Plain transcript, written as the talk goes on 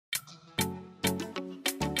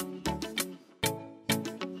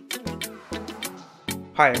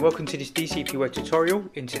Hi and welcome to this DCP web tutorial.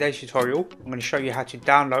 In today's tutorial I'm going to show you how to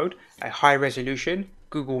download a high resolution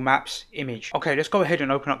Google Maps image. Okay, let's go ahead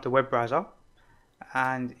and open up the web browser,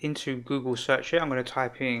 and into Google search here I'm going to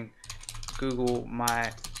type in Google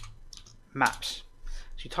My Maps.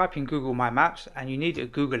 So you type in Google My Maps and you need a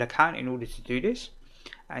Google account in order to do this,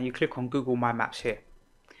 and you click on Google My Maps here.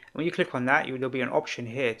 When you click on that, there'll be an option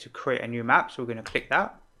here to create a new map, so we're going to click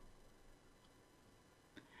that.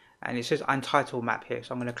 And it says untitled map here,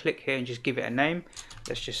 so I'm going to click here and just give it a name.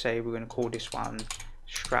 Let's just say we're going to call this one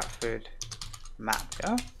Stratford map.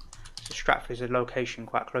 Yeah, so Stratford is a location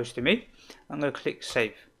quite close to me. I'm going to click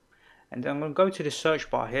save, and then I'm going to go to the search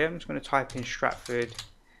bar here. I'm just going to type in Stratford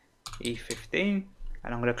E15,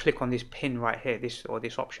 and I'm going to click on this pin right here, this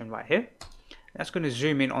option right here. That's going to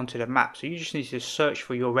zoom in onto the map. So you just need to search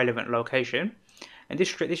for your relevant location, and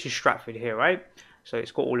this is Stratford here, right? So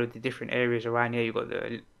it's got all of the different areas around here. You've got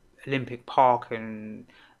the Olympic Park and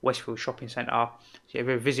Westfield Shopping Centre. So if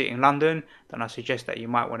you're visiting London, then I suggest that you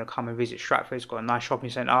might want to come and visit Stratford. It's got a nice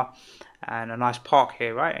shopping centre and a nice park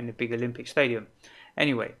here, right, and the big Olympic Stadium.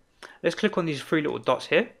 Anyway, let's click on these three little dots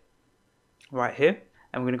here, right here,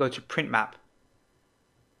 and we're going to go to print map.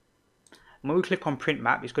 And when we click on print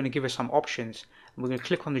map, it's going to give us some options. And we're going to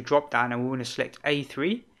click on the drop down and we're going to select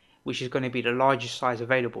A3, which is going to be the largest size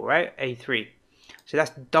available, right? A3. So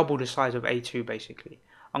that's double the size of A2 basically.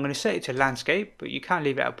 I'm going to set it to landscape, but you can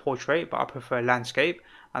leave it at portrait, but I prefer landscape.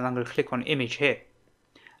 And I'm going to click on image here,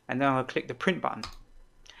 and then I'm going to click the print button.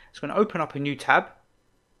 It's going to open up a new tab,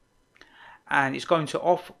 and it's going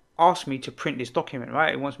to ask me to print this document,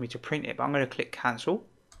 right? It wants me to print it, but I'm going to click cancel,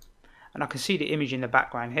 and I can see the image in the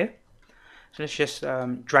background here. So let's just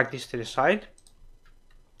drag this to the side,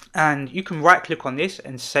 and you can right click on this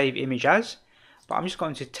and save image as, but I'm just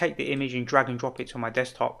going to take the image and drag and drop it to my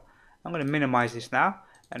desktop. I'm going to minimize this now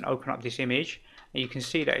and open up this image, and you can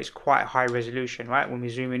see that it's quite high resolution, right? When we're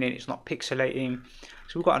zooming in, it's not pixelating.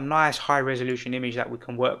 So we've got a nice high resolution image that we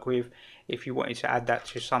can work with if you wanted to add that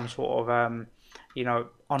to some sort of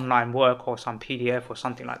online work or some PDF or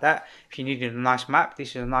something like that. If you needed a nice map,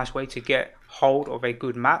 this is a nice way to get hold of a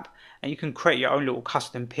good map, and you can create your own little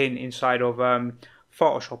custom pin inside of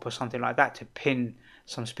Photoshop or something like that to pin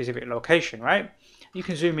some specific location, right? You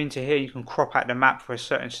can zoom into here, you can crop out the map for a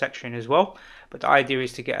certain section as well, but the idea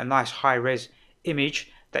is to get a nice high-res image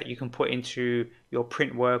that you can put into your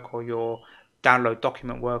print work or your download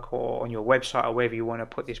document work or on your website or wherever you want to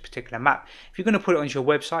put this particular map. If you're going to put it onto your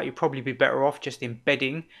website, you'd probably be better off just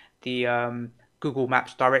embedding the Google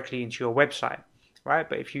Maps directly into your website, right?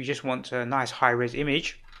 But if you just want a nice high-res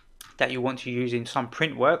image that you want to use in some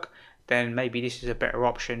print work, then maybe this is a better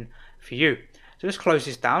option for you. So let's close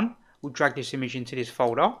this down. We'll drag this image into this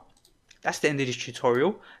folder. That's the end of this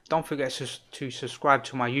tutorial. Don't forget to subscribe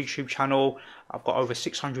to my YouTube channel. I've got over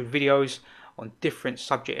 600 videos on different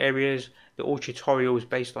subject areas. They're all tutorials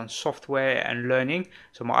based on software and learning.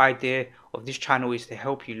 So my idea of this channel is to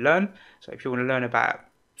help you learn. So if you want to learn about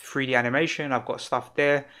 3D animation, I've got stuff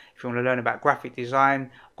there. If you want to learn about graphic design,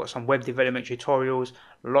 I've got some web development tutorials,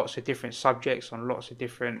 lots of different subjects on lots of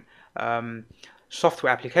different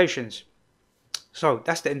software applications. So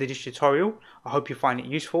that's the end of this tutorial. I hope you find it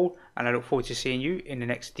useful, and I look forward to seeing you in the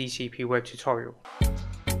next DCP web tutorial.